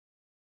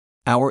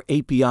Our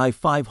API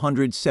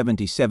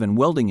 577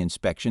 Welding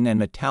Inspection and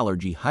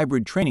Metallurgy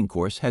Hybrid Training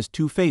course has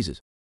 2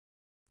 phases.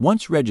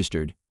 Once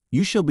registered,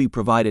 you shall be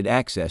provided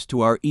access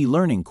to our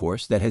e-learning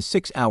course that has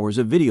 6 hours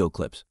of video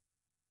clips,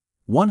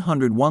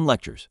 101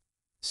 lectures,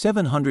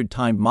 700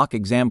 timed mock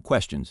exam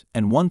questions,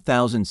 and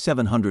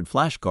 1,700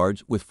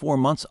 flashcards with 4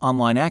 months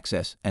online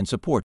access and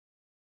support.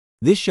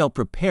 This shall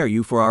prepare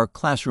you for our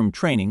classroom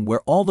training where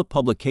all the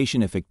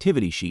publication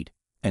effectivity sheet,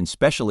 and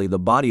specially the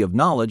body of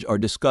knowledge, are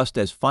discussed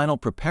as final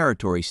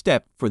preparatory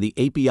step for the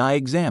API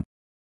exam.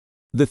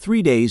 The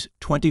 3 days,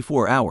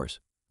 24 hours,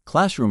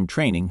 classroom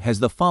training has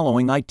the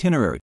following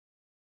itinerary: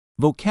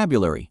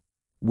 vocabulary,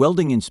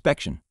 welding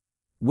inspection,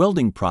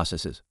 welding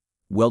processes,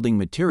 welding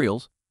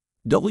materials,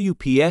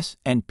 WPS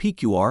and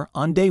PQR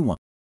on day 1,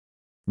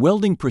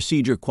 welding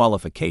procedure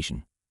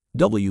qualification,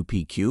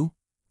 WPQ,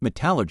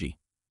 metallurgy,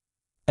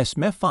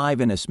 ESME 5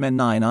 and ESME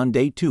 9 on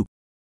day 2,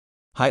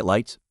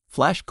 highlights,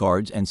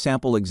 flashcards, and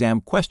sample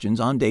exam questions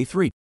on day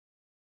 3.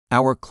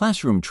 Our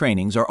classroom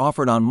trainings are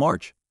offered on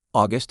March,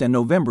 August, and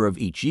November of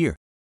each year.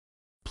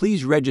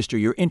 Please register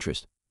your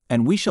interest,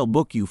 and we shall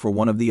book you for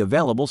one of the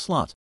available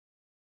slots.